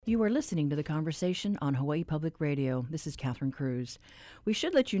You are listening to the conversation on Hawaii Public Radio. This is Catherine Cruz. We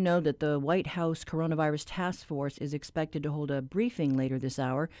should let you know that the White House Coronavirus Task Force is expected to hold a briefing later this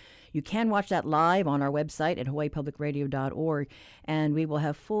hour. You can watch that live on our website at hawaiipublicradio.org, and we will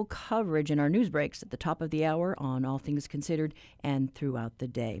have full coverage in our news breaks at the top of the hour on All Things Considered and throughout the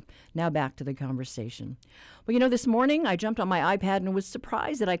day. Now back to the conversation. Well, this morning I jumped on my iPad and was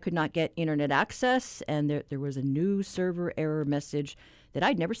surprised that I could not get internet access, and there was a new server error message that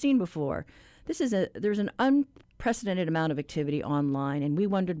I'd never seen before. There's an unprecedented amount of activity online, and we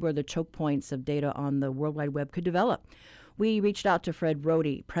wondered where the choke points of data on the World Wide Web could develop. We reached out to Fred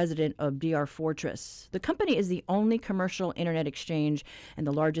Rohde, president of DR Fortress. The company is the only commercial internet exchange and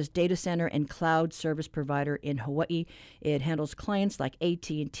the largest data center and cloud service provider in Hawaii. It handles clients like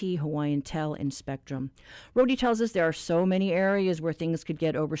AT&T, Hawaiian Tel, and Spectrum. Rohde tells us there are so many areas where things could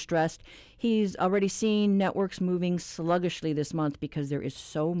get overstressed. He's already seen networks moving sluggishly this month because there is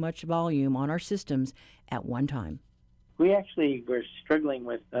so much volume on our systems at one time. We actually were struggling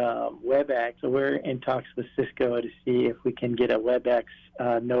with WebEx, so we're in talks with Cisco to see if we can get a WebEx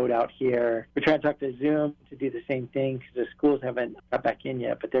node out here. We're trying to talk to Zoom to do the same thing because the schools haven't got back in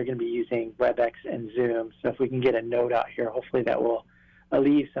yet, but they're going to be using WebEx and Zoom. So if we can get a node out here, hopefully that will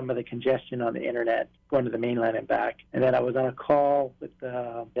alleviate some of the congestion on the internet going to the mainland and back. And then I was on a call with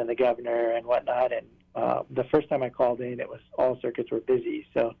the governor and whatnot, and the first time I called in, it was all circuits were busy.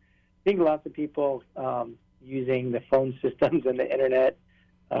 So I think lots of people using the phone systems and the internet.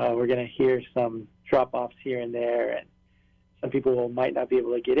 We're going to hear some drop-offs here and there, and some people might not be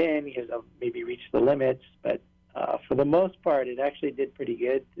able to get in because they'll maybe reach the limits. But for the most part, it actually did pretty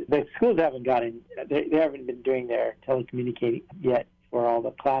good. The schools haven't they haven't been doing their telecommunicating yet for all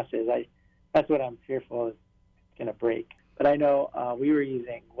the classes. That's what I'm fearful is going to break. But I know we were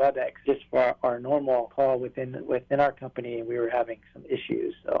using WebEx just for our normal call within our company, and we were having some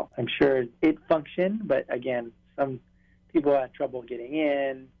issues. So I'm sure it functioned, but again, some people had trouble getting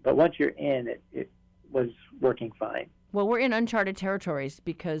in. But once you're in, it was working fine. Well, we're in uncharted territories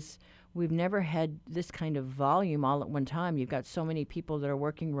because we've never had this kind of volume all at one time. You've got so many people that are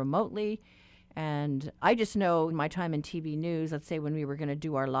working remotely. And I just know in my time in TV news, let's say when we were going to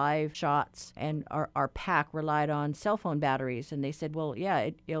do our live shots and our pack relied on cell phone batteries. And they said, well,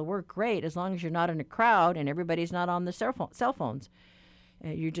 yeah, it'll work great as long as you're not in a crowd and everybody's not on the cell phones.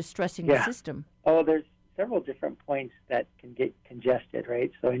 You're just stressing the system. Oh, there's several different points that can get congested, right?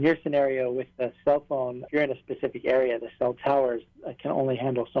 So in your scenario with the cell phone, if you're in a specific area, the cell towers can only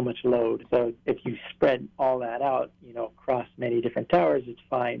handle so much load. So if you spread all that out, across many different towers, it's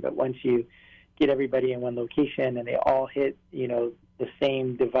fine. But once you get everybody in one location and they all hit, the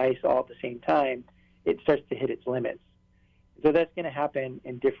same device all at the same time, it starts to hit its limits. So that's going to happen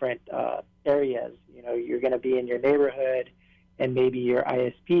in different areas. You're going to be in your neighborhood and maybe your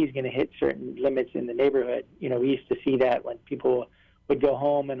ISP is going to hit certain limits in the neighborhood. We used to see that when people would go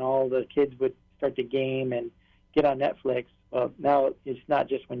home and all the kids would start to game and get on Netflix. Well, now it's not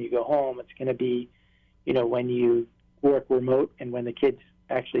just when you go home. It's going to be, when you work remote and when the kids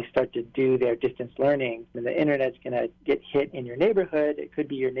actually start to do their distance learning, and the internet's going to get hit in your neighborhood. It could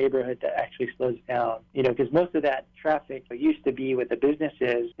be your neighborhood that actually slows down, because most of that traffic used to be with the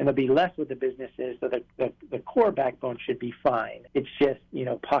businesses, and there'll be less with the businesses, so the core backbone should be fine. It's just,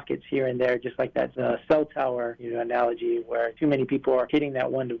 pockets here and there, just like that cell tower, analogy, where too many people are hitting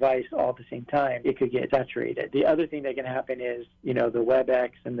that one device all at the same time, it could get saturated. The other thing that can happen is, the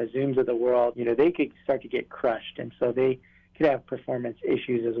WebEx and the Zooms of the world, they could start to get crushed, and so they could have performance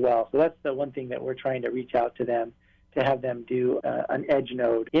issues as well. So that's the one thing that we're trying to reach out to them to have them do an edge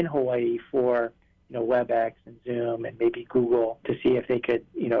node in Hawaii for WebEx and Zoom and maybe Google to see if they could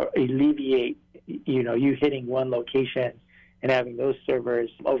alleviate you hitting one location and having those servers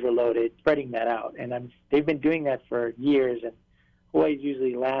overloaded, spreading that out. And they've been doing that for years, and Hawaii's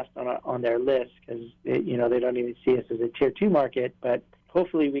usually last on their list because they don't even see us as a tier 2 market. But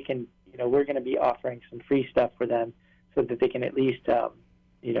hopefully we can we're going to be offering some free stuff for them, so that they can at least,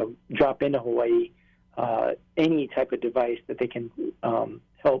 drop into Hawaii any type of device that they can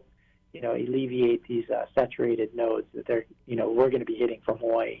help, alleviate these saturated nodes that we're going to be hitting from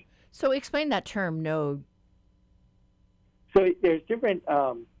Hawaii. So explain that term, node. So there's different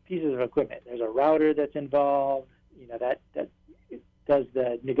pieces of equipment. There's a router that's involved, that does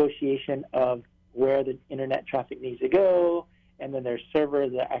the negotiation of where the internet traffic needs to go. And then there's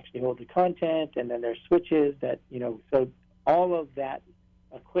servers that actually hold the content, and then there's switches that, so all of that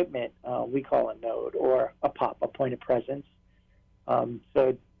equipment we call a node or a POP, a point of presence.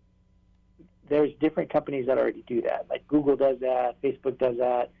 So there's different companies that already do that. Like Google does that, Facebook does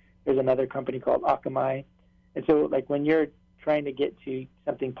that. There's another company called Akamai. And so like when you're trying to get to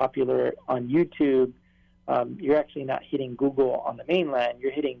something popular on YouTube, you're actually not hitting Google on the mainland.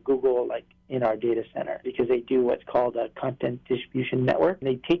 You're hitting Google like in our data center because they do what's called a content distribution network. And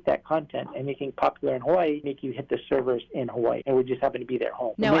they take that content and making popular in Hawaii, make you hit the servers in Hawaii. And we just happen to be their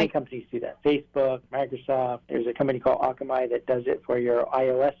home. Many companies do that. Facebook, Microsoft. There's a company called Akamai that does it for your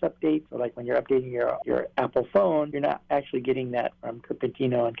iOS updates. So like when you're updating your Apple phone, you're not actually getting that from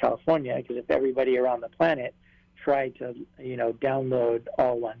Cupertino in California, because if everybody around the planet tried to, download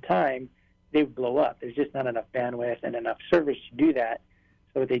all one time, they would blow up. There's just not enough bandwidth and enough servers to do that.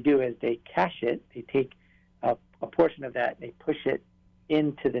 So what they do is they cache it. They take a portion of that and they push it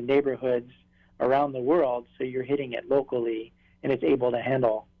into the neighborhoods around the world, so you're hitting it locally, and it's able to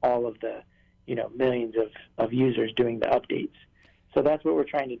handle all of the, millions of users doing the updates. So that's what we're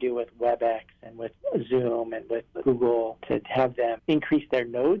trying to do with WebEx and with Zoom and with Google, to have them increase their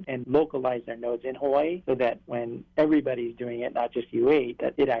nodes and localize their nodes in Hawaii so that when everybody's doing it, not just U8,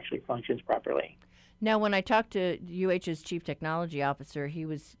 that it actually functions properly. Now, when I talked to UH's chief technology officer, he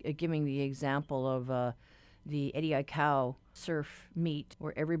was giving the example of the Eddie Aikau surf meet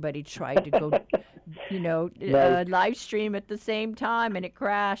where everybody tried to go, live stream at the same time and it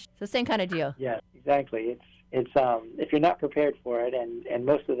crashed. It's the same kind of deal. Yeah, exactly. It's if you're not prepared for it, and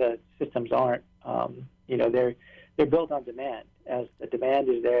most of the systems aren't, they're built on demand. As the demand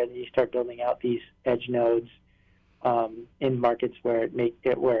is there, then you start building out these edge nodes in markets where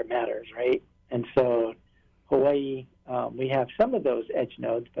it matters, right? And so Hawaii, we have some of those edge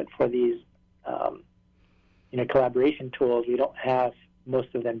nodes, but for these collaboration tools, we don't have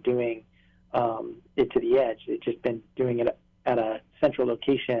most of them doing it to the edge. It's just been doing it at a central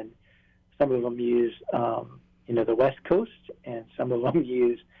location. Some of them use the West Coast, and some of them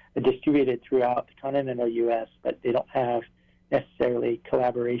use distributed throughout the continental U.S., but they don't have necessarily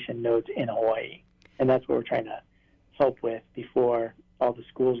collaboration nodes in Hawaii. And that's what we're trying to help with before all the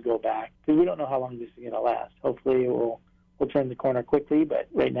schools go back, because we don't know how long this is going to last. Hopefully we'll turn the corner quickly, but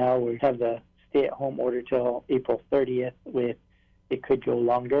right now we have the stay-at-home order till April 30th with it could go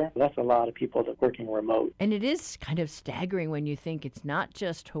longer. That's a lot of people that are working remote. And it is kind of staggering when you think it's not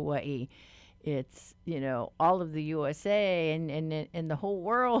just Hawaii. It's, all of the USA and the whole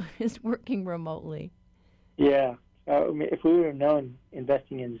world is working remotely. Yeah. If we would have known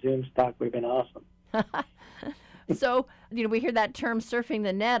investing in Zoom stock would have been awesome. So, we hear that term surfing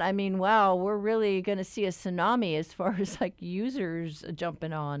the net. I mean, wow, we're really going to see a tsunami as far as users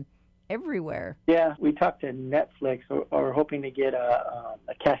jumping on everywhere. Yeah, we talked to Netflix, or we're hoping to get a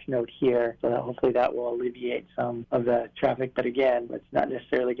cache node here, so that hopefully that will alleviate some of the traffic. But again, it's not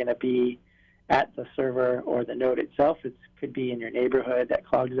necessarily going to be at the server or the node itself. It could be in your neighborhood that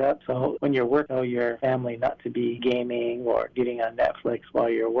clogs up. So when you're working, tell your family not to be gaming or getting on Netflix while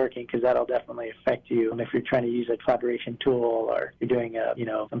you're working, because that'll definitely affect you. And if you're trying to use a collaboration tool or you're doing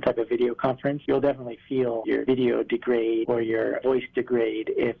some type of video conference, you'll definitely feel your video degrade or your voice degrade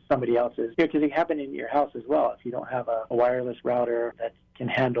if somebody else is here, because it can happen in your house as well. If you don't have a wireless router that can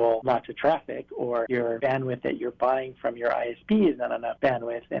handle lots of traffic, or your bandwidth that you're buying from your ISP is not enough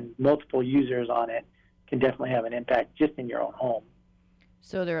bandwidth, and multiple users on it can definitely have an impact just in your own home.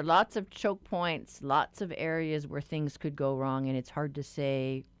 So there are lots of choke points, lots of areas where things could go wrong, and it's hard to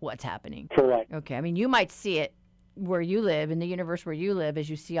say what's happening. Correct. Okay. I mean, you might see it where you live, in the universe where you live, as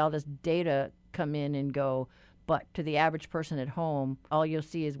you see all this data come in and go, but to the average person at home, all you'll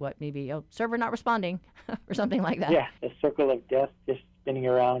see is maybe server not responding or something like that. Yeah, the circle of death just spinning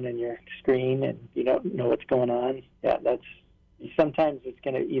around in your screen, and you don't know what's going on. Yeah, sometimes it's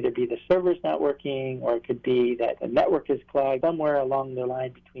going to either be the server's not working, or it could be that the network is clogged somewhere along the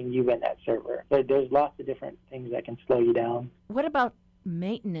line between you and that server. So there's lots of different things that can slow you down. What about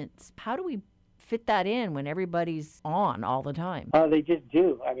maintenance? How do we fit that in when everybody's on all the time? They just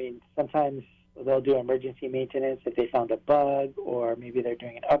do. I mean, sometimes they'll do emergency maintenance if they found a bug, or maybe they're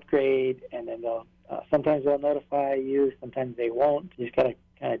doing an upgrade, and then sometimes they'll notify you, sometimes they won't. You just got to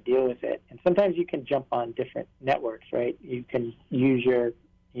kind of deal with it. And sometimes you can jump on different networks, right? You can use your,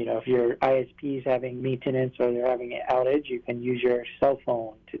 if your ISP is having maintenance or they're having an outage, you can use your cell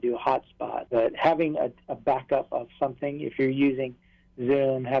phone to do a hotspot. But having a backup of something, if you're using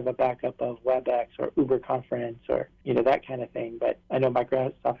Zoom, have a backup of WebEx or Uber Conference or, that kind of thing. But I know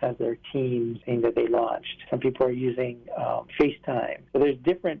Microsoft has their Teams thing that they launched. Some people are using FaceTime. So there's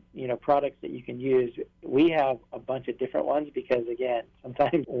different, products that you can use. We have a bunch of different ones because, again,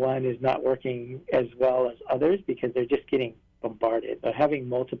 sometimes one is not working as well as others because they're just getting bombarded. But having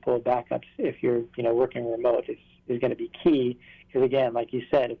multiple backups if you're, working remote is going to be key because, again, like you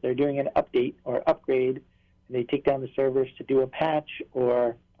said, if they're doing an update or upgrade, they take down the servers to do a patch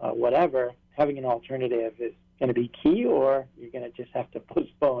or whatever, having an alternative is going to be key, or you're going to just have to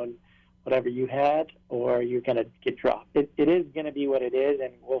postpone whatever you had, or you're going to get dropped. It is going to be what it is,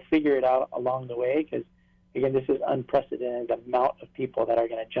 and we'll figure it out along the way because, again, this is unprecedented amount of people that are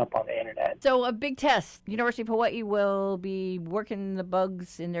going to jump on the internet. So a big test. University of Hawaii will be working the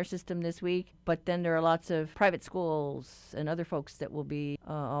bugs in their system this week, but then there are lots of private schools and other folks that will be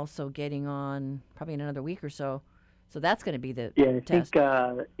also getting on probably in another week or so. So that's going to be the test.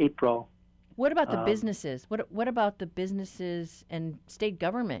 I think April. What about the businesses? What about the businesses and state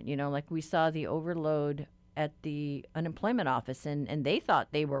government? Like we saw the overload at the unemployment office, and they thought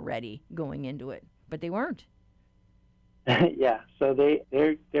they were ready going into it, but they weren't. Yeah, so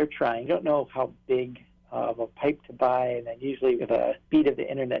they're trying. You don't know how big of a pipe to buy, and then usually with the speed of the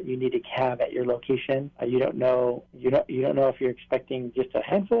internet you need to have at your location. You don't know if you're expecting just a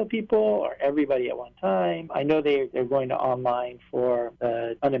handful of people or everybody at one time. I know they're going to online for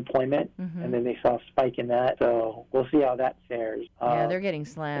the unemployment, and then they saw a spike in that. So we'll see how that fares. Yeah, they're getting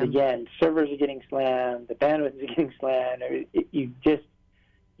slammed. Again, servers are getting slammed. The bandwidth is getting slammed. You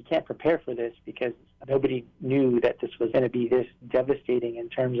can't prepare for this because nobody knew that this was going to be this devastating in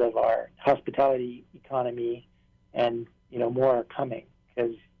terms of our hospitality economy, and more are coming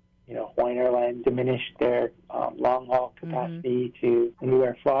because Hawaiian Airlines diminished their long-haul capacity to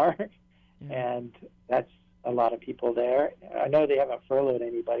anywhere far, and that's a lot of people there. I know they haven't furloughed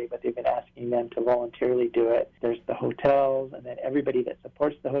anybody, but they've been asking them to voluntarily do it. There's the hotels, and then everybody that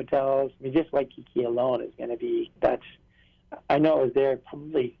supports the hotels. I mean, just Waikiki alone is going to be, I know I was there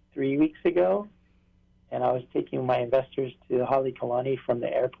probably 3 weeks ago, and I was taking my investors to Halekulani from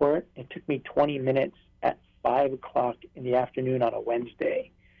the airport. It took me 20 minutes at 5 o'clock in the afternoon on a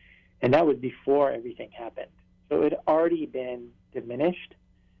Wednesday, and that was before everything happened. So it had already been diminished,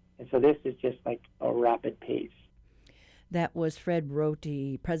 and so this is just like a rapid pace. That was Fred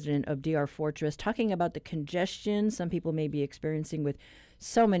Roti, president of DR Fortress, talking about the congestion some people may be experiencing with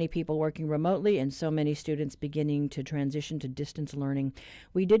so many people working remotely and so many students beginning to transition to distance learning.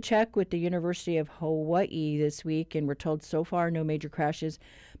 We did check with the University of Hawaii this week, and we're told so far no major crashes.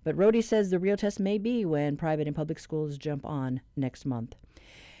 But Roti says the real test may be when private and public schools jump on next month.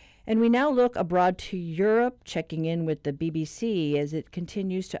 And we now look abroad to Europe, checking in with the BBC as it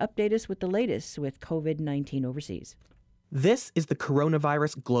continues to update us with the latest with COVID-19 overseas. This is the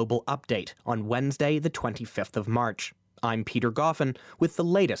Coronavirus Global Update on Wednesday, the 25th of March. I'm Peter Goffin with the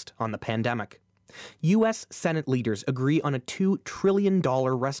latest on the pandemic. U.S. Senate leaders agree on a $2 trillion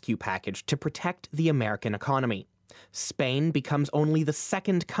rescue package to protect the American economy. Spain becomes only the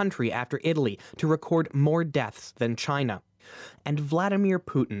second country after Italy to record more deaths than China. And Vladimir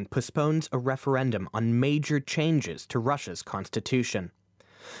Putin postpones a referendum on major changes to Russia's constitution.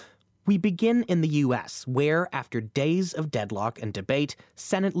 We begin in the U.S., where, after days of deadlock and debate,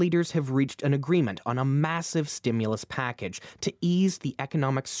 Senate leaders have reached an agreement on a massive stimulus package to ease the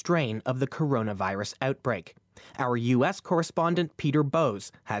economic strain of the coronavirus outbreak. Our U.S. correspondent Peter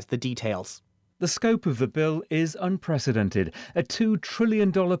Bowes has the details. The scope of the bill is unprecedented, a $2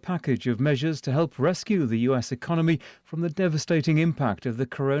 trillion package of measures to help rescue the U.S. economy from the devastating impact of the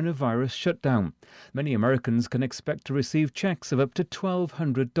coronavirus shutdown. Many Americans can expect to receive checks of up to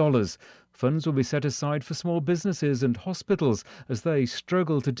 $1,200. Funds will be set aside for small businesses and hospitals as they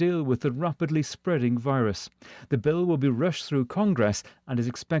struggle to deal with the rapidly spreading virus. The bill will be rushed through Congress and is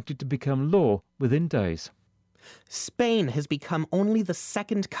expected to become law within days. Spain has become only the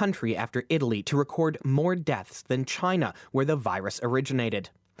second country after Italy to record more deaths than China, where the virus originated.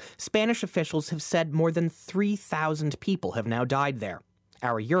 Spanish officials have said more than 3,000 people have now died there.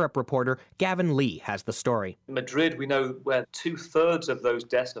 Our Europe reporter, Gavin Lee, has the story. Madrid, we know where 2/3 of those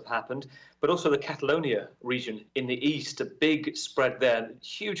deaths have happened, but also the Catalonia region in the east, a big spread there.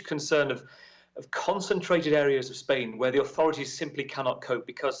 Huge concern of concentrated areas of Spain where the authorities simply cannot cope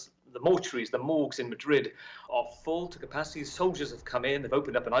because the mortuaries, the morgues in Madrid are full to capacity. Soldiers have come in, they've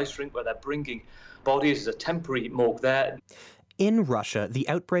opened up an ice rink where they're bringing bodies as a temporary morgue there. In Russia, the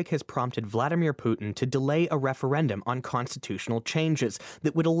outbreak has prompted Vladimir Putin to delay a referendum on constitutional changes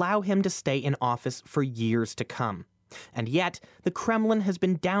that would allow him to stay in office for years to come. And yet, the Kremlin has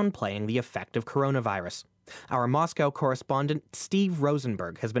been downplaying the effect of coronavirus. Our Moscow correspondent, Steve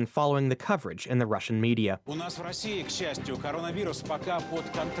Rosenberg, has been following the coverage in the Russian media. If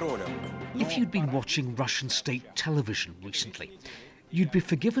you'd been watching Russian state television recently, you'd be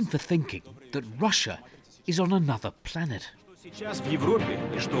forgiven for thinking that Russia is on another planet.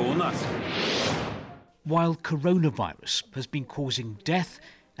 While coronavirus has been causing death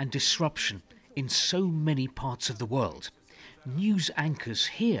and disruption in so many parts of the world, news anchors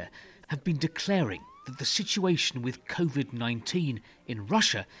here have been declaring that the situation with COVID-19 in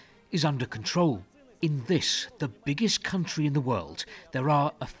Russia is under control. In this, the biggest country in the world, there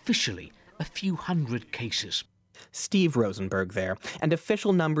are officially a few hundred cases. Steve Rosenberg there, and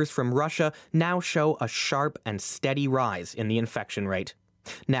official numbers from Russia now show a sharp and steady rise in the infection rate.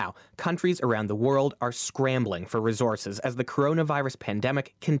 Now, countries around the world are scrambling for resources as the coronavirus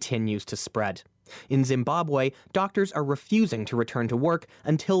pandemic continues to spread. In Zimbabwe, doctors are refusing to return to work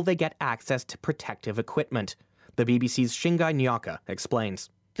until they get access to protective equipment. The BBC's Shingai Nyaka explains.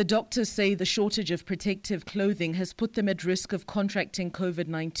 The doctors say the shortage of protective clothing has put them at risk of contracting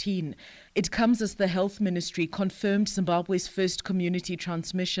COVID-19. It comes as the Health Ministry confirmed Zimbabwe's first community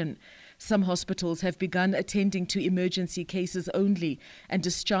transmission. Some hospitals have begun attending to emergency cases only and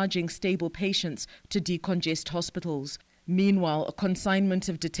discharging stable patients to decongest hospitals. Meanwhile, a consignment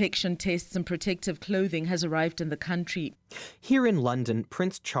of detection tests and protective clothing has arrived in the country. Here in London,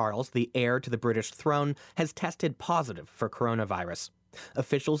 Prince Charles, the heir to the British throne, has tested positive for coronavirus.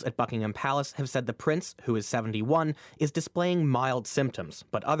 Officials at Buckingham Palace have said the prince, who is 71, is displaying mild symptoms,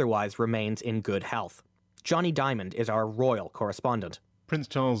 but otherwise remains in good health. Johnny Diamond is our royal correspondent. Prince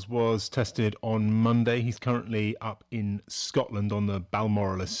Charles was tested on Monday. He's currently up in Scotland on the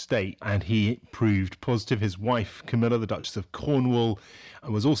Balmoral estate, and he proved positive. His wife, Camilla, the Duchess of Cornwall,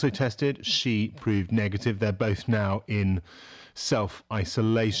 was also tested. She proved negative. They're both now in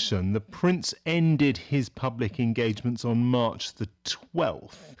self-isolation. The Prince ended his public engagements on March the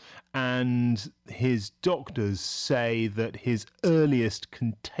 12th, and his doctors say that his earliest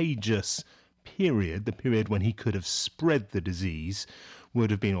contagious period, the period when he could have spread the disease,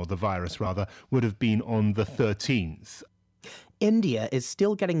 would have been, or the virus rather, would have been on the 13th. India is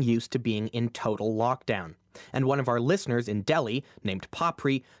still getting used to being in total lockdown. And one of our listeners in Delhi, named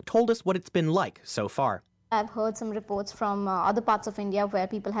Papri, told us what it's been like so far. I've heard some reports from other parts of India where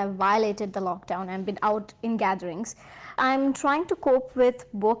people have violated the lockdown and been out in gatherings. I'm trying to cope with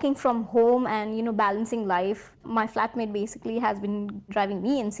working from home and, balancing life. My flatmate basically has been driving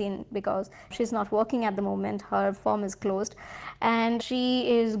me insane because she's not working at the moment. Her firm is closed and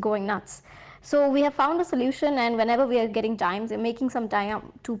she is going nuts. So we have found a solution, and whenever we are getting time, we're making some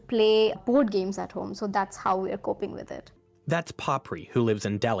time to play board games at home. So that's how we are coping with it. That's Papri, who lives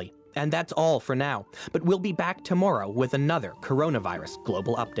in Delhi. And that's all for now. But we'll be back tomorrow with another coronavirus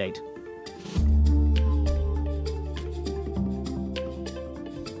global update.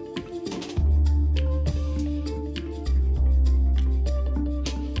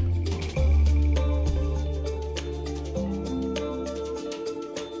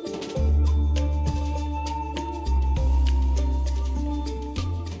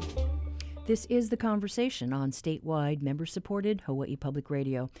 This is The Conversation on statewide, member-supported Hawaii Public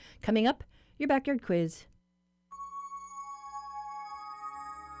Radio. Coming up, your backyard quiz.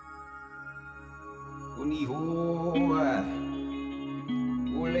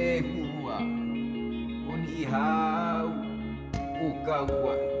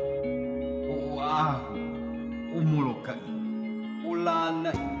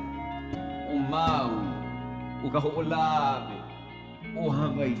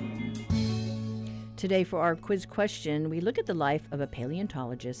 Today, for our quiz question, we look at the life of a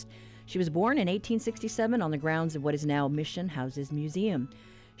paleontologist. She was born in 1867 on the grounds of what is now Mission Houses Museum.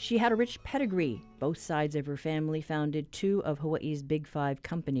 She had a rich pedigree. Both sides of her family founded two of Hawaii's Big Five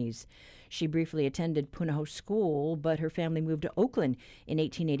companies. She briefly attended Punahou School, but her family moved to Oakland in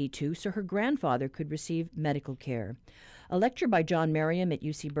 1882 so her grandfather could receive medical care. A lecture by John Merriam at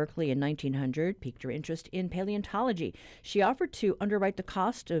UC Berkeley in 1900 piqued her interest in paleontology. She offered to underwrite the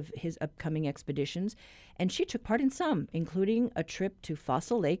cost of his upcoming expeditions, and she took part in some, including a trip to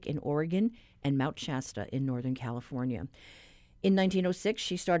Fossil Lake in Oregon and Mount Shasta in Northern California. In 1906,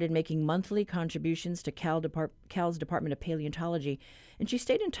 she started making monthly contributions to Cal's Department of Paleontology, and she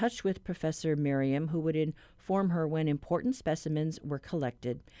stayed in touch with Professor Merriam, who would inform her when important specimens were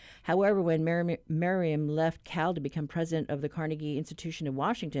collected. However, when Merriam left Cal to become president of the Carnegie Institution in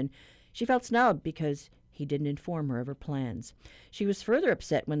Washington, she felt snubbed because he didn't inform her of her plans. She was further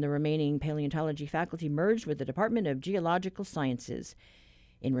upset when the remaining paleontology faculty merged with the Department of Geological Sciences.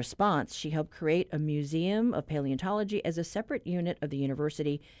 In response, she helped create a museum of paleontology as a separate unit of the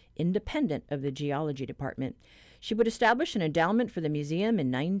university, independent of the geology department. She would establish an endowment for the museum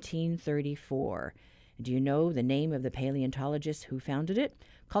in 1934. Do you know the name of the paleontologist who founded it?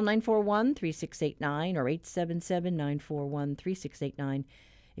 Call 941-3689 or 877-941-3689.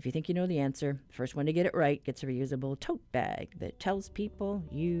 If you think you know the answer, the first one to get it right gets a reusable tote bag that tells people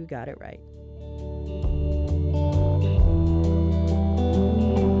you got it right.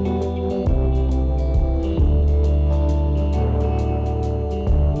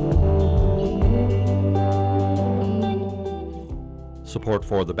 Support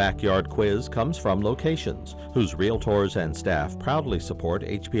for the Backyard Quiz comes from Locations, whose realtors and staff proudly support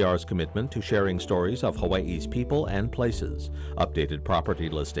HPR's commitment to sharing stories of Hawaii's people and places. Updated property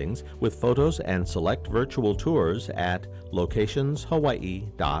listings with photos and select virtual tours at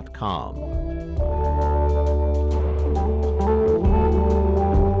locationshawaii.com.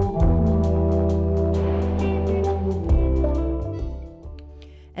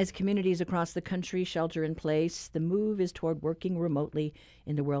 As communities across the country shelter in place, the move is toward working remotely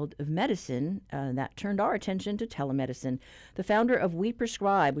in the world of medicine. That turned our attention to telemedicine. The founder of We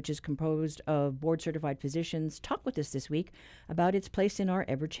Prescribe, which is composed of board-certified physicians, talked with us this week about its place in our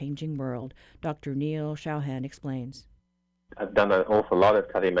ever-changing world. Dr. Neil Chauhan explains. I've done an awful lot of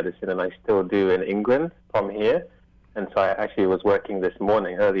telemedicine, and I still do in England from here. And so I actually was working this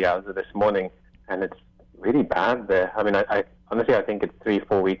morning, early hours of this morning, and it's really bad there. I mean, honestly, I think it's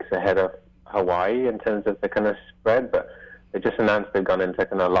 3-4 weeks ahead of Hawaii in terms of the kind of spread, but they just announced they've gone into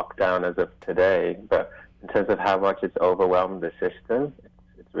kind of lockdown as of today. But in terms of how much it's overwhelmed the system,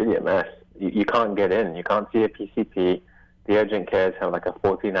 it's really a mess. You can't get in. You can't see a PCP. The urgent cares have like a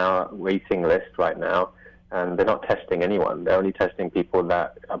 14-hour waiting list right now, and they're not testing anyone. They're only testing people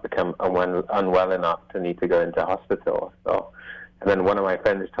that have become unwell enough to need to go into hospital. And then one of my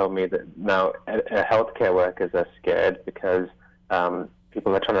friends told me that now healthcare workers are scared because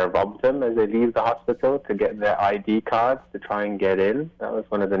people are trying to rob them as they leave the hospital to get their ID cards to try and get in. That was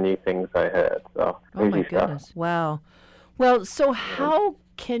one of the new things I heard. So, oh my goodness. Stuff. Wow. Well, so how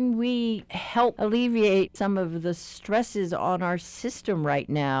can we help alleviate some of the stresses on our system right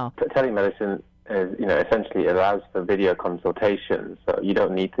now? Telemedicine is, essentially allows for video consultations. So you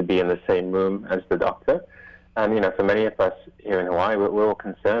don't need to be in the same room as the doctor. And, for many of us here in Hawaii, we're all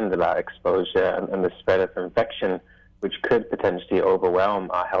concerned about exposure and the spread of infection, which could potentially overwhelm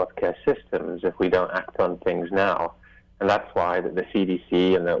our healthcare systems if we don't act on things now. And that's why the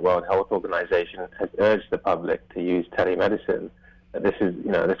CDC and the World Health Organization has urged the public to use telemedicine. This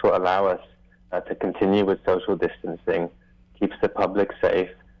will allow us to continue with social distancing, keeps the public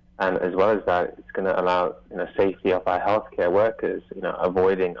safe, and as well as that, it's going to allow safety of our healthcare workers,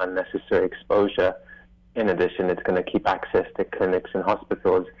 avoiding unnecessary exposure. In addition, it's going to keep access to clinics and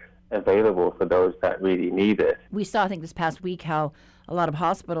hospitals available for those that really need it. We saw, I think, this past week how a lot of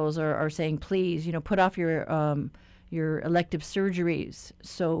hospitals are saying, please, put off your elective surgeries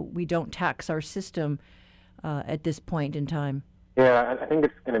so we don't tax our system at this point in time. Yeah, I think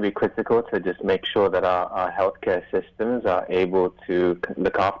it's going to be critical to just make sure that our healthcare systems are able to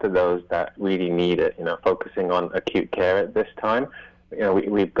look after those that really need it, focusing on acute care at this time.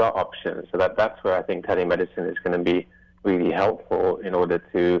 We've got options, so that's where I think telemedicine is going to be really helpful in order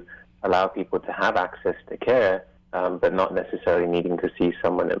to allow people to have access to care, but not necessarily needing to see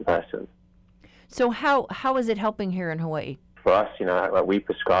someone in person. So how is it helping here in Hawaii? For us, We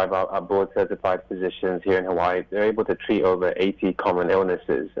Prescribe, our board-certified physicians here in Hawaii, they're able to treat over 80 common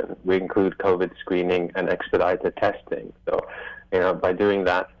illnesses, and we include COVID screening and expedited testing. So, by doing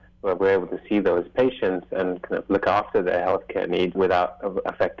that, we're able to see those patients and kind of look after their healthcare needs without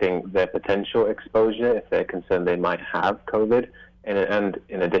affecting their potential exposure if they're concerned they might have COVID. And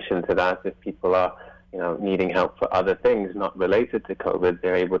in addition to that, if people are needing help for other things not related to COVID,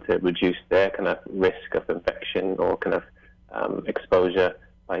 they're able to reduce their kind of risk of infection or kind of exposure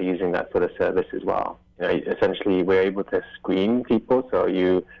by using that sort of service as well. Essentially, we're able to screen people, so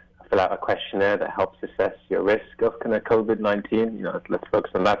you fill out a questionnaire that helps assess your risk of kind of COVID-19. Let's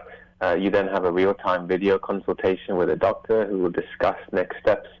focus on that. You then have a real-time video consultation with a doctor who will discuss next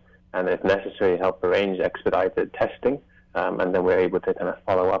steps and, if necessary, help arrange expedited testing. And then we're able to kind of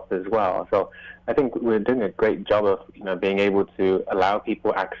follow up as well. So I think we're doing a great job of being able to allow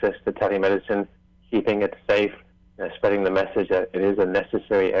people access to telemedicine, keeping it safe, spreading the message that it is a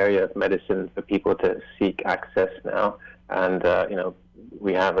necessary area of medicine for people to seek access now. And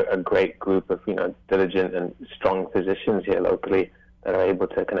we have a great group of diligent and strong physicians here locally that are able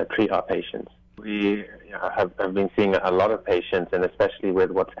to kind of treat our patients. We have been seeing a lot of patients, and especially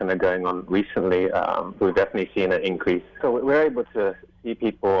with what's kind of going on recently, we've definitely seen an increase. So we're able to see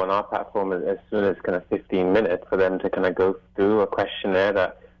people on our platform as soon as kind of 15 minutes for them to kind of go through a questionnaire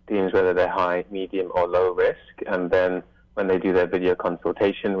that deems whether they're high, medium, or low risk, and then when they do their video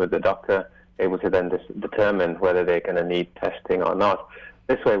consultation with the doctor, able to then determine whether they're going to need testing or not.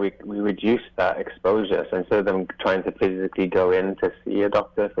 This way, we reduce that exposure. So instead of them trying to physically go in to see a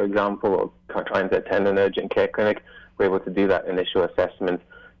doctor, for example, or trying to attend an urgent care clinic, we're able to do that initial assessment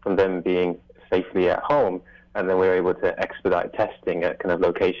from them being safely at home, and then we're able to expedite testing at kind of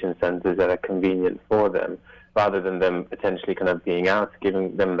location centers that are convenient for them, rather than them potentially kind of being out,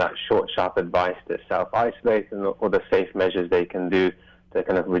 giving them that short, sharp advice to self-isolate and all the safe measures they can do to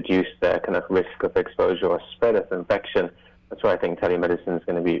kind of reduce their kind of risk of exposure or spread of infection. That's why I think telemedicine is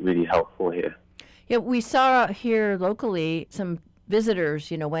going to be really helpful here. Yeah, we saw here locally some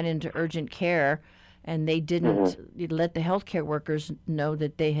visitors, went into urgent care, and they didn't let the healthcare workers know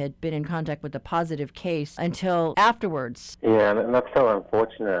that they had been in contact with a positive case until afterwards. Yeah, and that's so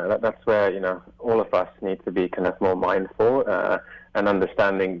unfortunate. That's where, all of us need to be kind of more mindful and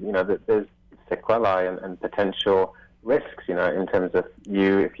understanding, that there's sequelae and potential risks, in terms of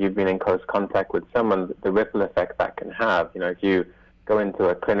if you've been in close contact with someone, the ripple effect that can have. If you go into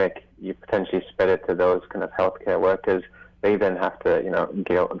a clinic, you potentially spread it to those kind of healthcare workers. They then have to,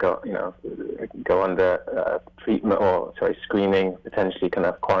 go under treatment screening, potentially kind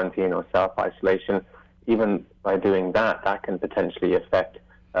of quarantine or self-isolation. Even by doing that, that can potentially affect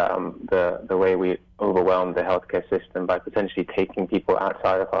the way we overwhelm the healthcare system by potentially taking people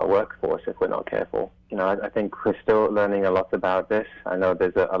outside of our workforce if we're not careful. I think we're still learning a lot about this. I know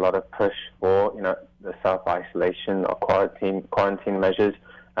there's a lot of push for, the self-isolation or quarantine measures,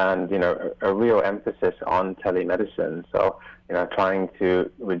 and, a real emphasis on telemedicine. So, trying to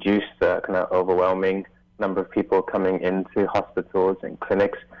reduce the kind of overwhelming number of people coming into hospitals and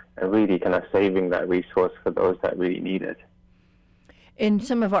clinics and really kind of saving that resource for those that really need it. In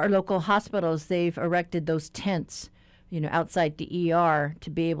some of our local hospitals, they've erected those tents, outside the ER to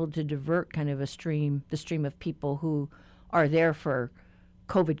be able to divert kind of the stream of people who are there for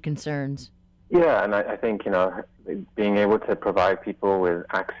COVID concerns. Yeah, and I think, being able to provide people with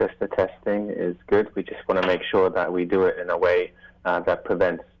access to testing is good. We just want to make sure that we do it in a way that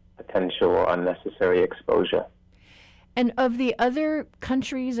prevents potential or unnecessary exposure. And of the other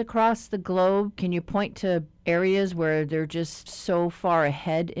countries across the globe, can you point to areas where they're just so far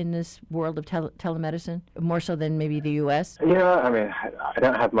ahead in this world of telemedicine, more so than maybe the U.S.? Yeah, I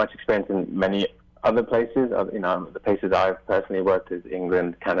don't have much experience in many other places. The places I've personally worked is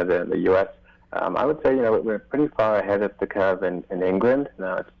England, Canada, and the U.S. I would say, we're pretty far ahead of the curve in England.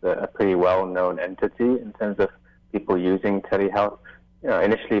 Now, it's a pretty well-known entity in terms of people using telehealth.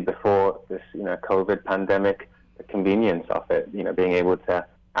 Initially before this, COVID pandemic, the convenience of it, being able to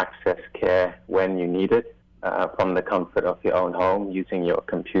access care when you need it from the comfort of your own home using your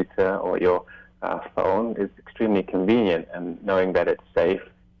computer or your phone is extremely convenient, and knowing that it's safe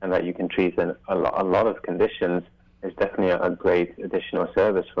and that you can treat a lot of conditions is definitely a great additional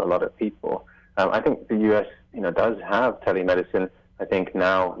service for a lot of people. I think the U.S., does have telemedicine. I think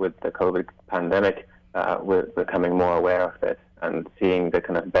now with the COVID pandemic, we're becoming more aware of it and seeing the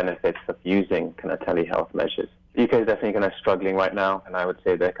kind of benefits of using kind of telehealth measures. The UK is definitely kind of struggling right now, and I would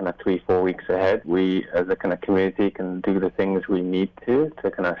say they're kind of 3-4 weeks ahead. We, as a kind of community, can do the things we need to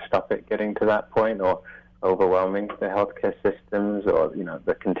kind of stop it getting to that point or overwhelming the healthcare systems or,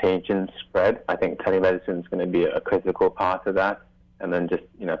 the contagion spread. I think telemedicine is going to be a critical part of that. And then just,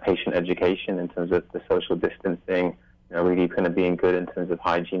 patient education in terms of the social distancing, really kind of being good in terms of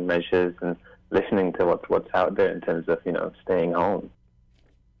hygiene measures and listening to what's out there in terms of, staying home.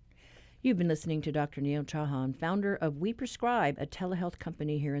 You've been listening to Dr. Neil Chauhan, founder of We Prescribe, a telehealth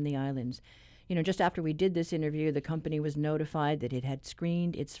company here in the islands. Just after we did this interview, the company was notified that it had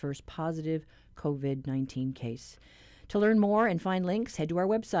screened its first positive COVID-19 case. To learn more and find links, head to our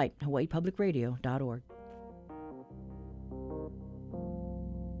website, hawaiipublicradio.org.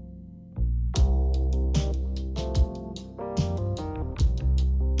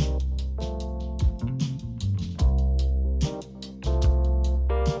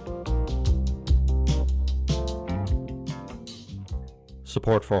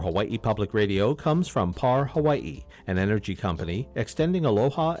 Support for Hawaii Public Radio comes from PAR Hawaii, an energy company extending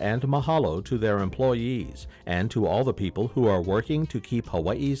aloha and mahalo to their employees and to all the people who are working to keep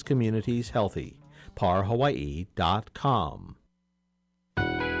Hawaii's communities healthy. parhawaii.com.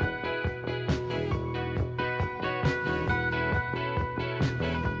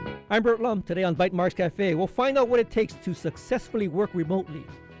 I'm Bert Lum. Today on Bite Marks Cafe, we'll find out what it takes to successfully work remotely.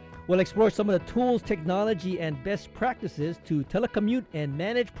 We'll explore some of the tools, technology, and best practices to telecommute and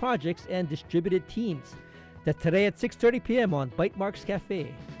manage projects and distributed teams. That's today at 6:30 p.m. on Bite Marks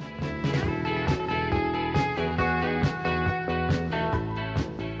Cafe.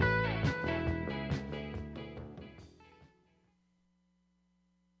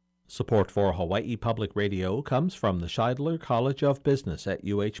 Support for Hawaii Public Radio comes from the Scheidler College of Business at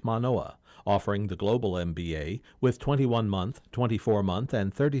UH Manoa, offering the Global MBA with 21-month, 24-month,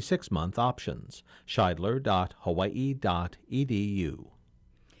 and 36-month options. Scheidler.hawaii.edu.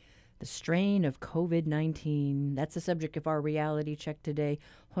 The strain of COVID-19. That's the subject of our reality check today.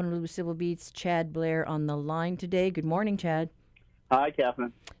 Honolulu Civil Beat's Chad Blair on the line today. Good morning, Chad. Hi,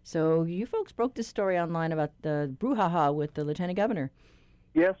 Catherine. So you folks broke this story online about the brouhaha with the Lieutenant Governor.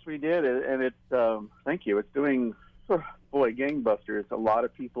 Yes, we did, and it's thank you. It's doing, boy, gangbusters. A lot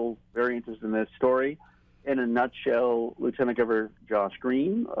of people very interested in this story. In a nutshell, Lieutenant Governor Josh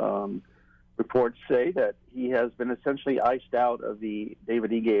Green, reports say that he has been essentially iced out of the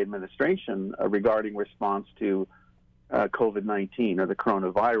David Ige administration regarding response to COVID-19 or the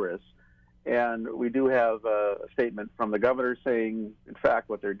coronavirus. And we do have a statement from the governor saying, in fact,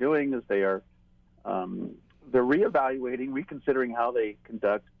 what they're doing is they're reevaluating, reconsidering how they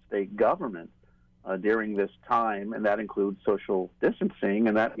conduct state government during this time, and that includes social distancing,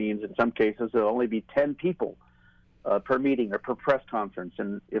 and that means in some cases there'll only be 10 people per meeting or per press conference.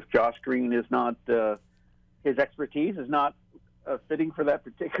 And if Josh Green is not, his expertise is not fitting for that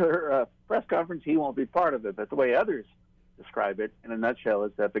particular press conference, he won't be part of it. But the way others describe it, in a nutshell,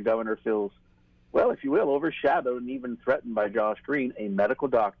 is that the governor feels, well, if you will, overshadowed and even threatened by Josh Green, a medical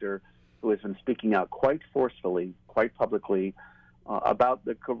doctor who has been speaking out quite forcefully, quite publicly, about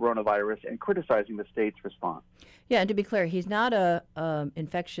the coronavirus and criticizing the state's response. Yeah, and to be clear, he's not a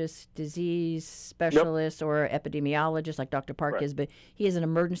infectious disease specialist or epidemiologist like Dr. Park is, but he is an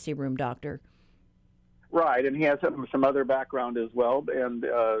emergency room doctor. Right, and he has some other background as well. And,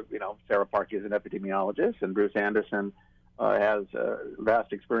 Sarah Park is an epidemiologist, and Bruce Anderson has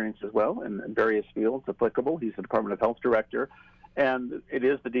vast experience as well in various fields applicable. He's the Department of Health director, and it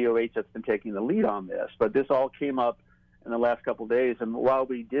is the DOH that's been taking the lead on this. But this all came up in the last couple of days, and while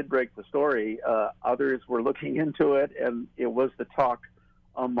we did break the story, others were looking into it, and it was the talk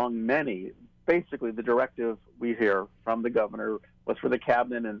among many. Basically, the directive we hear from the governor was for the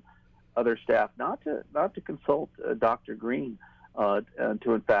cabinet and other staff not to consult Dr. Green, and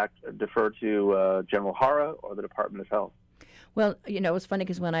to in fact defer to General Hara or the Department of Health. Well, it was funny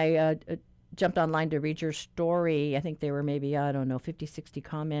because when I jumped online to read your story, I think there were maybe, 50, 60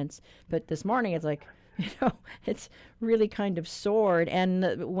 comments, but this morning it's like, it's really kind of soared.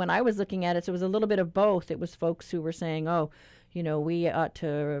 And when I was looking at it, so it was a little bit of both. It was folks who were saying, we ought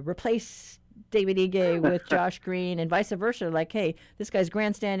to replace David Ige with Josh Green and vice versa. Like, hey, this guy's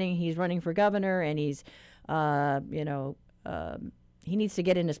grandstanding. He's running for governor and he's, he needs to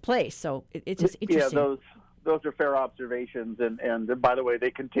get in his place. So it's just interesting. Yeah, those are fair observations. And by the way, they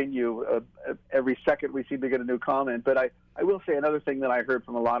continue. Every second we seem to get a new comment. But I will say another thing that I heard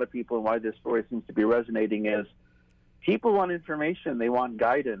from a lot of people and why this story seems to be resonating is people want information. They want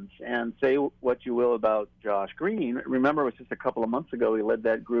guidance. And say what you will about Josh Green. Remember, it was just a couple of months ago he led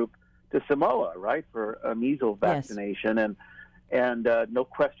that group to Samoa, right, for a measles vaccination. Yes. And no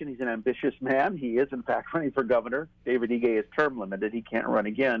question, he's an ambitious man. He is, in fact, running for governor. David Ige is term limited. He can't run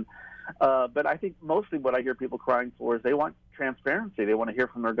again. But I think mostly what I hear people crying for is they want transparency. They want to hear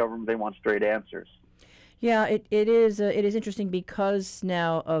from their government. They want straight answers. Yeah, it is interesting because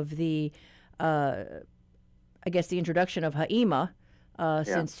now of the, the introduction of HAEMA,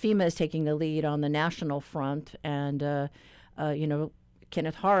 since FEMA is taking the lead on the national front, and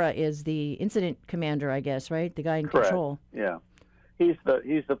Kenneth Hara is the incident commander, I guess, right? The guy in control. Yeah, he's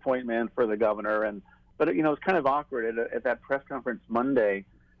the point man for the governor, but it's kind of awkward at that press conference Monday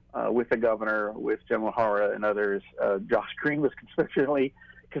with the governor, with General Hara and others. Josh Green was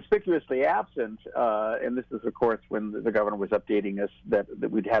conspicuously absent, and this is, of course, when the governor was updating us that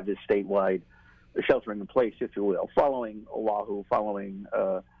we'd have this statewide sheltering in place, if you will, following Oahu, following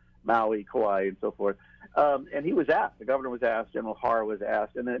Maui, Kauai, and so forth. And he was asked, the governor was asked, General Hara was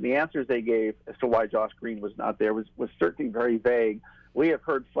asked, and the answers they gave as to why Josh Green was not there was certainly very vague. We have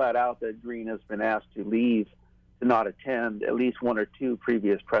heard flat out that Green has been asked to leave, to not attend at least one or two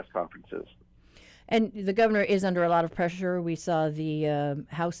previous press conferences. And the governor is under a lot of pressure. We saw the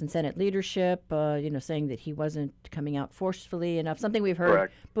House and Senate leadership, saying that he wasn't coming out forcefully enough, something we've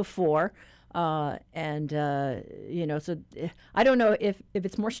heard before. So I don't know if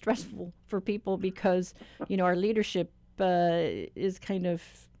it's more stressful for people because, our leadership is kind of,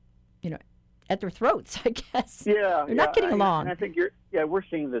 at their throats, I guess. Yeah. They're not getting along. And I think we're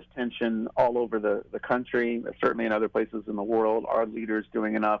seeing this tension all over the country, certainly in other places in the world. Are leaders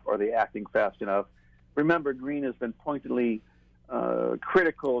doing enough? Are they acting fast enough? Remember, Green has been pointedly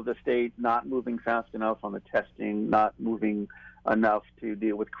critical of the state not moving fast enough on the testing, not moving enough to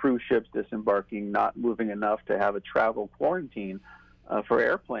deal with cruise ships disembarking, not moving enough to have a travel quarantine for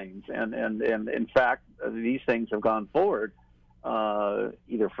airplanes. And in fact, these things have gone forward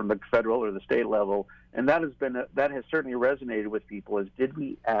either from the federal or the state level, and that has certainly resonated with people. Is did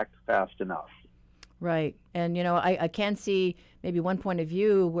we act fast enough? Right, and I can see maybe one point of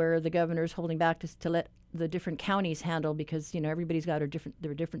view where the governor's holding back to let the different counties handle because everybody's got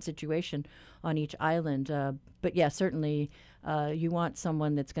their different situation on each island. But yeah, certainly you want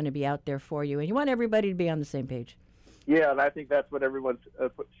someone that's going to be out there for you, and you want everybody to be on the same page. Yeah, and I think that's what everyone's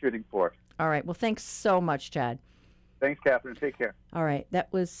shooting for. All right. Well, thanks so much, Chad. Thanks, Catherine. Take care. All right. That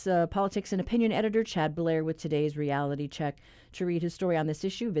was politics and opinion editor Chad Blair with today's reality check. To read his story on this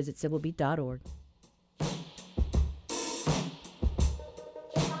issue, visit civilbeat.org.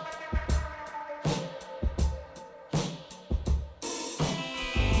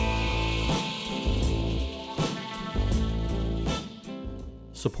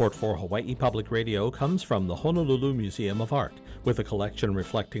 Support for Hawaii Public Radio comes from the Honolulu Museum of Art, with a collection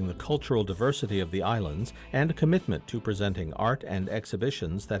reflecting the cultural diversity of the islands and a commitment to presenting art and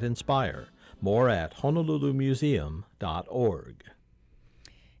exhibitions that inspire. More at honolulumuseum.org.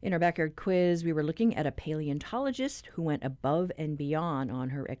 In our backyard quiz, we were looking at a paleontologist who went above and beyond on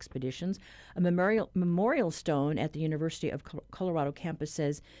her expeditions. A memorial stone at the University of Colorado campus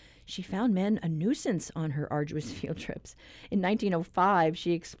says she found men a nuisance on her arduous field trips. In 1905,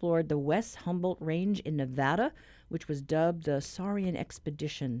 she explored the West Humboldt Range in Nevada, which was dubbed the Saurian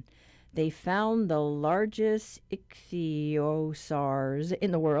Expedition. They found the largest ichthyosaurs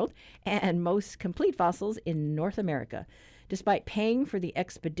in the world and most complete fossils in North America. Despite paying for the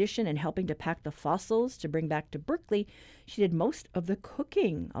expedition and helping to pack the fossils to bring back to Berkeley, she did most of the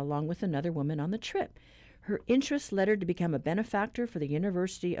cooking, along with another woman on the trip. Her interests led her to become a benefactor for the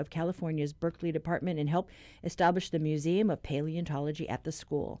University of California's Berkeley Department and help establish the Museum of Paleontology at the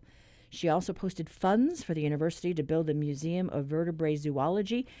school. She also posted funds for the university to build a museum of vertebrate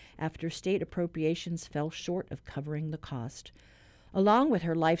zoology after state appropriations fell short of covering the cost. Along with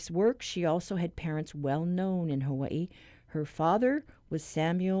her life's work, she also had parents well known in Hawaii. Her father was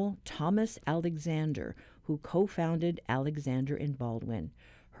Samuel Thomas Alexander, who co-founded Alexander and Baldwin.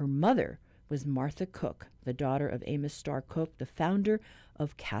 Her mother was Martha Cook, the daughter of Amos Starr Cook, the founder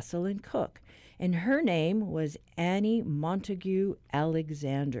of Castle and Cook. And her name was Annie Montague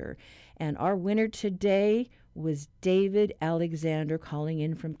Alexander. And our winner today was David Alexander, calling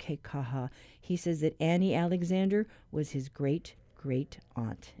in from Kekaha. He says that Annie Alexander was his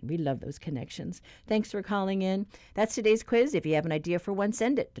great-great-aunt. We love those connections. Thanks for calling in. That's today's quiz. If you have an idea for one,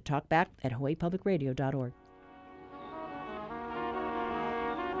 send it to talkback@hawaiipublicradio.org.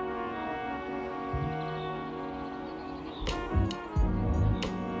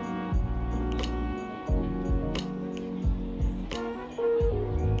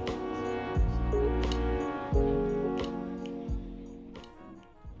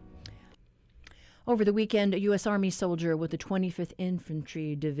 Over the weekend, a U.S. Army soldier with the 25th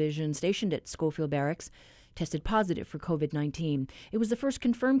Infantry Division stationed at Schofield Barracks tested positive for COVID-19. It was the first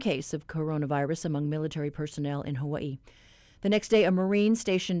confirmed case of coronavirus among military personnel in Hawaii. The next day, a Marine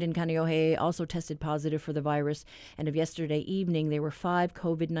stationed in Kaneohe also tested positive for the virus, and of yesterday evening, there were 5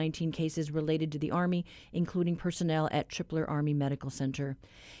 COVID-19 cases related to the Army, including personnel at Tripler Army Medical Center.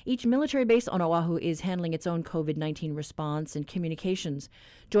 Each military base on Oahu is handling its own COVID-19 response and communications.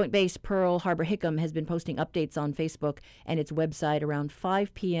 Joint Base Pearl Harbor Hickam has been posting updates on Facebook and its website around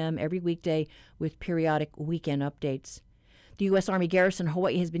 5 p.m. every weekday with periodic weekend updates. The U.S. Army Garrison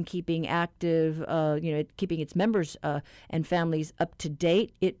Hawaii has been keeping active, keeping its members and families up to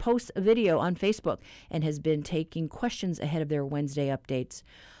date. It posts a video on Facebook and has been taking questions ahead of their Wednesday updates.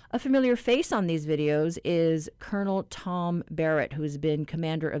 A familiar face on these videos is Colonel Tom Barrett, who has been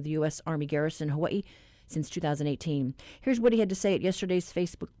commander of the U.S. Army Garrison Hawaii since 2018. Here's what he had to say at yesterday's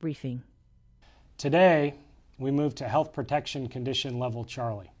Facebook briefing. Today, we moved to Health Protection Condition Level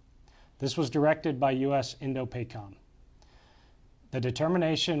Charlie. This was directed by U.S. Indo-PACOM. The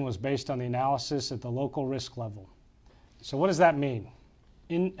determination was based on the analysis at the local risk level. So what does that mean?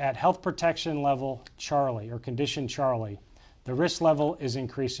 At Health Protection Level Charlie, or Condition Charlie, the risk level is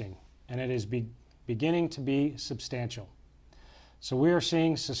increasing, and it is beginning to be substantial. So we are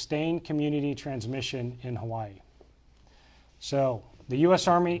seeing sustained community transmission in Hawaii. So the U.S.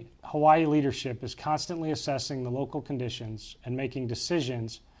 Army Hawaii leadership is constantly assessing the local conditions and making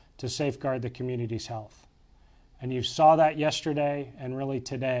decisions to safeguard the community's health. And you saw that yesterday and really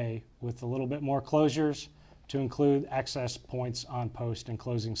today with a little bit more closures to include access points on post and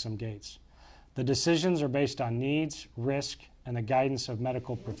closing some gates. The decisions are based on needs, risk, and the guidance of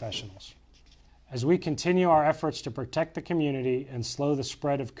medical professionals. As we continue our efforts to protect the community and slow the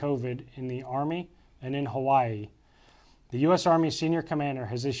spread of COVID in the Army and in Hawaii, the U.S. Army Senior Commander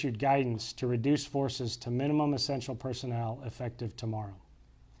has issued guidance to reduce forces to minimum essential personnel effective tomorrow.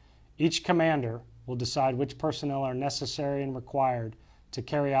 Each commander will decide which personnel are necessary and required to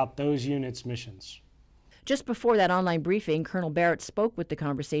carry out those units' missions. Just before that online briefing, Colonel Barrett spoke with the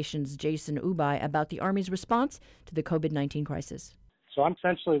Conversation's Jason Ubai about the Army's response to the COVID-19 crisis. So I'm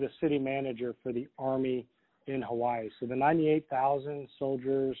essentially the city manager for the Army in Hawaii. So the 98,000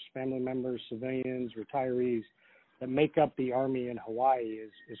 soldiers, family members, civilians, retirees that make up the Army in Hawaii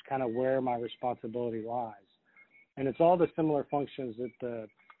is kind of where my responsibility lies. And it's all the similar functions that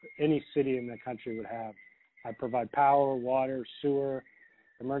any city in the country would have. I provide power, water, sewer,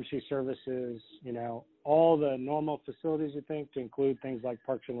 emergency services, all the normal facilities you think, to include things like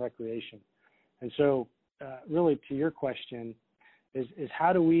parks and recreation. And so really to your question is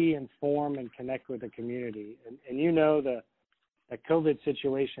how do we inform and connect with the community? And the COVID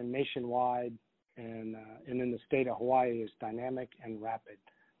situation nationwide and in the state of Hawaii is dynamic and rapid.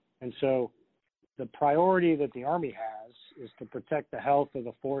 And so the priority that the Army has is to protect the health of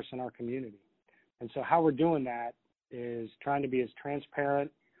the force in our community. And so how we're doing that is trying to be as transparent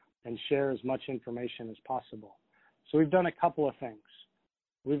and share as much information as possible. So we've done a couple of things.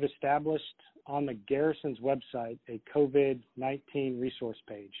 We've established on the Garrison's website a COVID-19 resource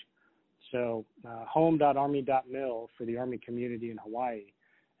page. So home.army.mil for the Army community in Hawaii.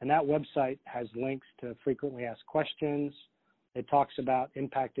 And that website has links to frequently asked questions. It talks about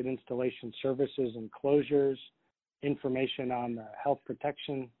impacted installation services and closures, information on the health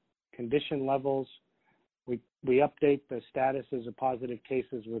protection condition levels. We update the statuses of positive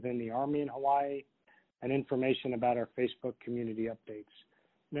cases within the Army in Hawaii, and information about our Facebook community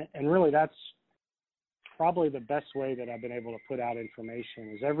updates. And really that's probably the best way that I've been able to put out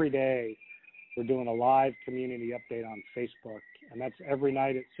information is every day we're doing a live community update on Facebook, and that's every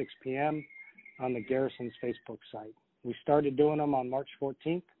night at 6 p.m. on the Garrison's Facebook site. We started doing them on March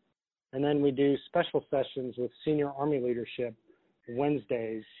 14th, and then we do special sessions with senior Army leadership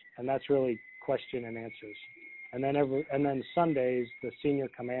Wednesdays, and that's really question and answers. And then Sundays, the senior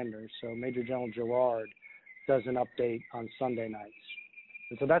commanders, so Major General Gerard does an update on Sunday nights.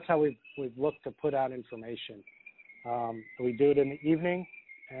 And so that's how we've looked to put out information. We do it in the evening,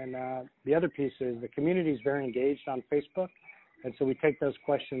 and the other piece is the community is very engaged on Facebook, and so we take those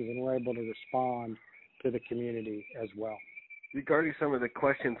questions and we're able to respond to the community as well. Regarding some of the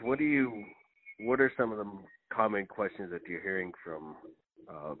questions, what are some of the common questions that you're hearing from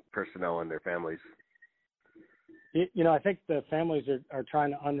personnel and their families? I think the families are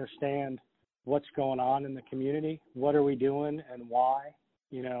trying to understand what's going on in the community. What are we doing and why?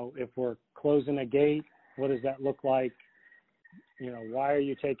 If we're closing a gate, what does that look like? Why are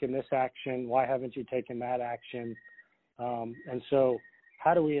you taking this action? Why haven't you taken that action? And so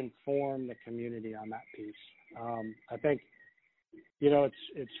how do we inform the community on that piece? I think,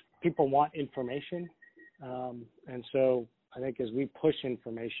 it's people want information. And so I think as we push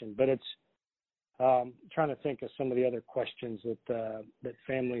information, but it's trying to think of some of the other questions that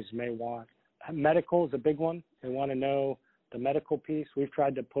families may want. Medical is a big one. They want to know the medical piece. We've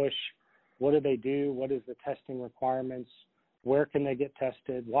tried to push what do they do? What is the testing requirements? Where can they get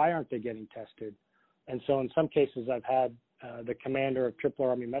tested? Why aren't they getting tested? And so in some cases, I've had the commander of Triple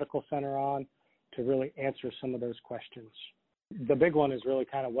Army Medical Center on to really answer some of those questions. The big one is really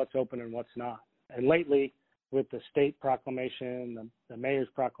kind of what's open and what's not. And lately, with the state proclamation, the mayor's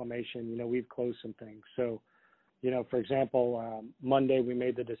proclamation, we've closed some things. So, for example, Monday we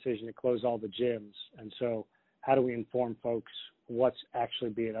made the decision to close all the gyms. And so how do we inform folks what's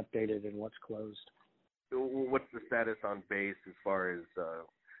actually being updated and what's closed? What's the status on base as far as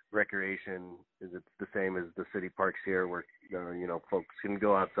recreation? Is it the same as the city parks here where, folks can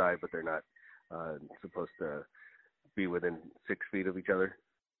go outside, but they're not supposed to be within 6 feet of each other?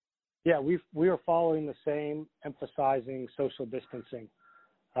 Yeah, we are following the same, emphasizing social distancing.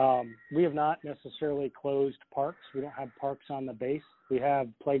 We have not necessarily closed parks. We don't have parks on the base. We have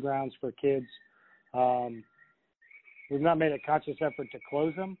playgrounds for kids. We've not made a conscious effort to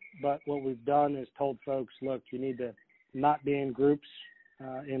close them, but what we've done is told folks, look, you need to not be in groups,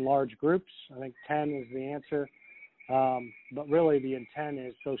 in large groups. I think 10 is the answer. But really the intent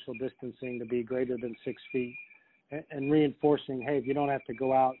is social distancing to be greater than 6 feet and reinforcing, hey, if you don't have to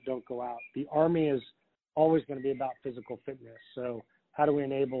go out, don't go out. The Army is always going to be about physical fitness. So how do we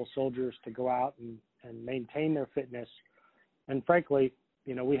enable soldiers to go out and maintain their fitness? And frankly,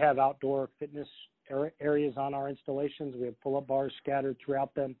 we have outdoor fitness areas on our installations. We have pull-up bars scattered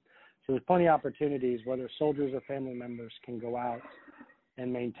throughout them. So there's plenty of opportunities, whether soldiers or family members can go out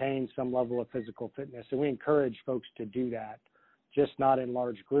and maintain some level of physical fitness. And we encourage folks to do that, just not in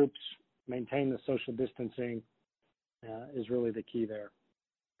large groups. Maintain the social distancing is really the key there.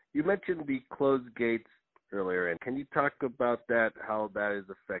 You mentioned the closed gates earlier, and can you talk about that, how that is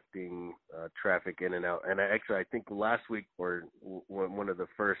affecting traffic in and out? And I think last week or one of the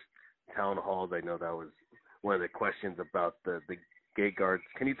first town halls, I know that was one of the questions about the gate guards.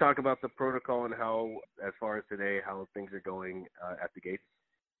 Can you talk about the protocol and how, as far as today, how things are going at the gates?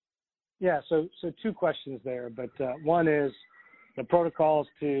 Yeah, so two questions there, but one is the protocols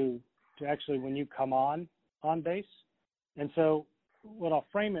to actually when you come on, on base. And so what I'll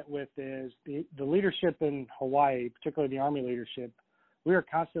frame it with is the leadership in Hawaii, particularly the Army leadership, we are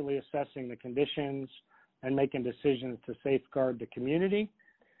constantly assessing the conditions and making decisions to safeguard the community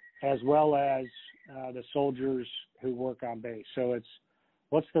as well as the soldiers who work on base. So it's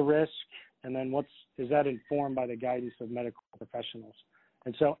what's the risk, and then is that informed by the guidance of medical professionals.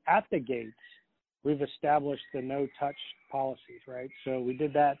 And so at the gates, we've established the no-touch policies, right? So we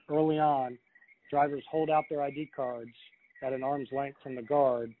did that early on. Drivers hold out their ID cards at an arm's length from the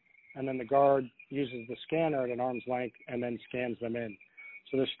guard, and then the guard uses the scanner at an arm's length and then scans them in.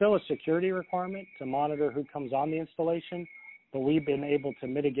 So there's still a security requirement to monitor who comes on the installation, but we've been able to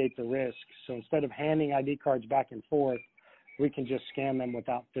mitigate the risk. So instead of handing ID cards back and forth, we can just scan them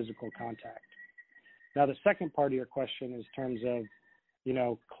without physical contact. Now, the second part of your question is in terms of,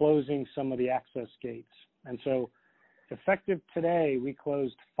 closing some of the access gates. And so effective today, we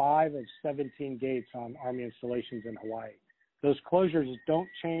closed 5 of 17 gates on Army installations in Hawaii. Those closures don't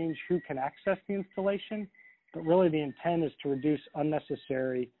change who can access the installation, but really the intent is to reduce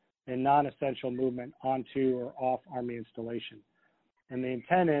unnecessary and non-essential movement onto or off Army installation. And the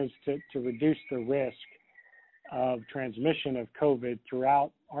intent is to reduce the risk of transmission of COVID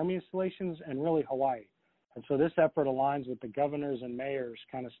throughout Army installations and really Hawaii. And so this effort aligns with the governor's and mayor's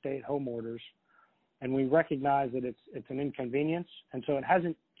kind of stay-at-home orders. And we recognize that it's an inconvenience. And so it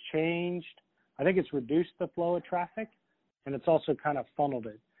hasn't changed. I think it's reduced the flow of traffic, and it's also kind of funneled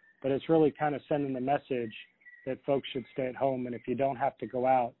it. But it's really kind of sending the message that folks should stay at home, and if you don't have to go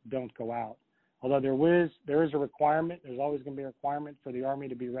out, don't go out. Although there is a requirement, there's always going to be a requirement for the Army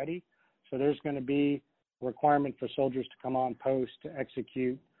to be ready. So there's going to be a requirement for soldiers to come on post to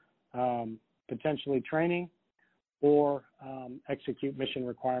execute potentially training or execute mission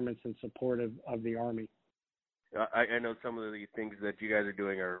requirements in support of the Army. I know some of the things that you guys are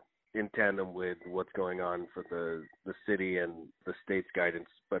doing are in tandem with what's going on for the city and the state's guidance,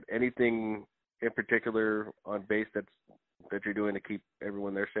 but anything in particular on base that you're doing to keep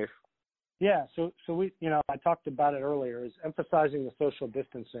everyone there safe? Yeah, so we, I talked about it earlier, is emphasizing the social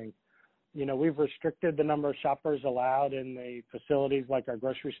distancing. We've restricted the number of shoppers allowed in the facilities like our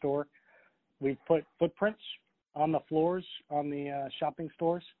grocery store. We've put footprints on the floors on the shopping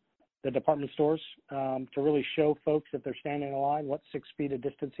stores, the department stores, to really show folks if they're standing in a line what 6 feet of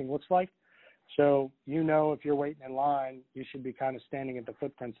distancing looks like. So if you're waiting in line, you should be kind of standing at the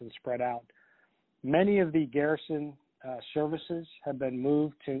footprints and spread out. Many of the garrison services have been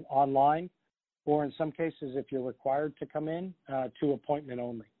moved to online, or in some cases, if you're required to come in, to appointment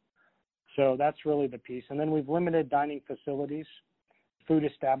only. So that's really the piece. And then we've limited dining facilities, food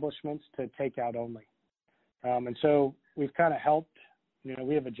establishments to takeout only. And so we've kind of helped.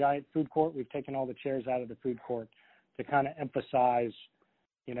 We have a giant food court. We've taken all the chairs out of the food court to kind of emphasize,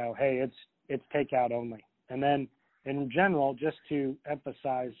 hey, it's takeout only. And then in general, just to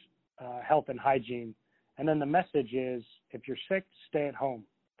emphasize health and hygiene. And then the message is, if you're sick, stay at home.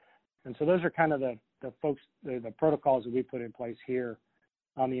 And so those are kind of the protocols that we put in place here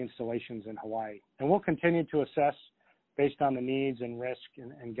on the installations in Hawaii. And we'll continue to assess based on the needs and risk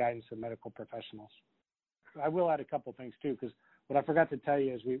and guidance of medical professionals. I will add a couple things too, because what I forgot to tell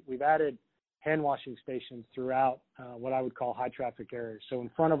you is we've added hand washing stations throughout what I would call high traffic areas. So in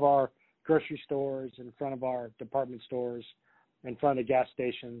front of our grocery stores, in front of our department stores, in front of the gas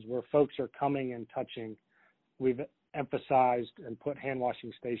stations where folks are coming and touching, we've emphasized and put hand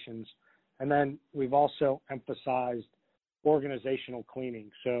washing stations. And then we've also emphasized organizational cleaning.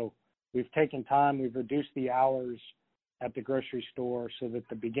 So we've taken time, we've reduced the hours at the grocery store so that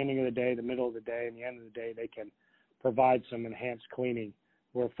the beginning of the day, the middle of the day, and the end of the day, they can provide some enhanced cleaning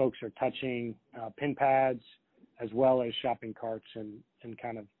where folks are touching pin pads as well as shopping carts and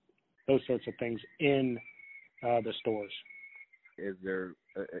kind of those sorts of things in the stores. Is there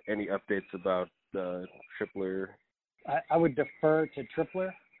any updates about Tripler? I would defer to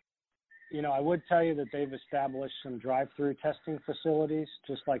Tripler. I would tell you that they've established some drive-through testing facilities,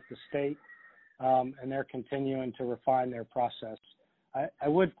 just like the state, and they're continuing to refine their process. I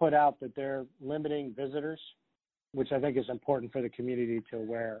would put out that they're limiting visitors, which I think is important for the community to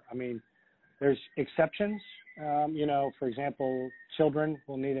aware. I mean, there's exceptions. For example, children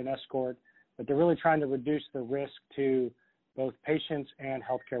will need an escort, but they're really trying to reduce the risk to both patients and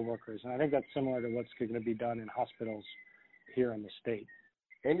healthcare workers. And I think that's similar to what's going to be done in hospitals here in the state.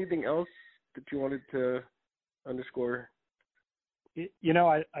 Anything else that you wanted to underscore?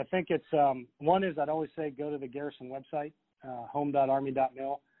 I think it's, one is I'd always say go to the Garrison website,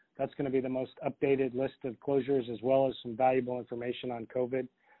 home.army.mil. That's going to be the most updated list of closures as well as some valuable information on COVID.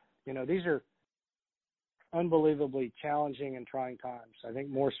 These are unbelievably challenging and trying times, I think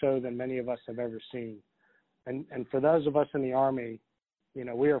more so than many of us have ever seen. And for those of us in the Army,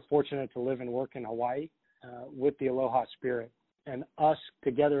 we are fortunate to live and work in Hawaii with the Aloha spirit. And us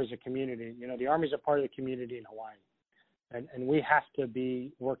together as a community, the Army's a part of the community in Hawaii. And we have to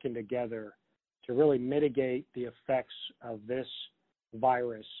be working together to really mitigate the effects of this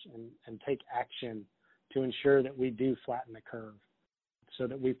virus and take action to ensure that we do flatten the curve so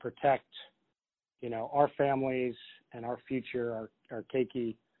that we protect, our families and our future, our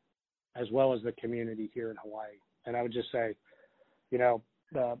keiki, as well as the community here in Hawaii. And I would just say,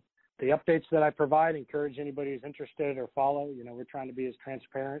 the updates that I provide, encourage anybody who's interested or follow. We're trying to be as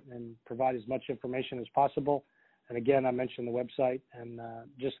transparent and provide as much information as possible. And again, I mentioned the website, and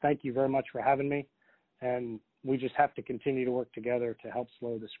just thank you very much for having me. And we just have to continue to work together to help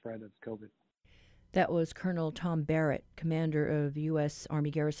slow the spread of COVID. That was Colonel Tom Barrett, commander of U.S.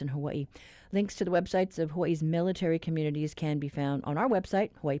 Army Garrison Hawaii. Links to the websites of Hawaii's military communities can be found on our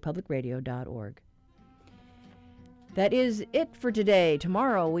website, hawaiipublicradio.org. That is it for today.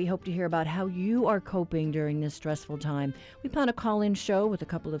 Tomorrow, we hope to hear about how you are coping during this stressful time. We plan a call-in show with a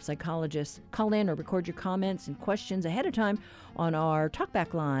couple of psychologists. Call in or record your comments and questions ahead of time on our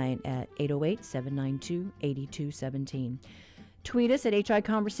talkback line at 808-792-8217. Tweet us at HI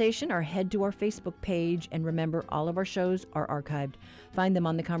Conversation or head to our Facebook page. And remember, all of our shows are archived. Find them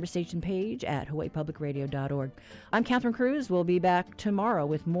on the conversation page at hawaiipublicradio.org. I'm Catherine Cruz. We'll be back tomorrow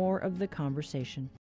with more of the conversation.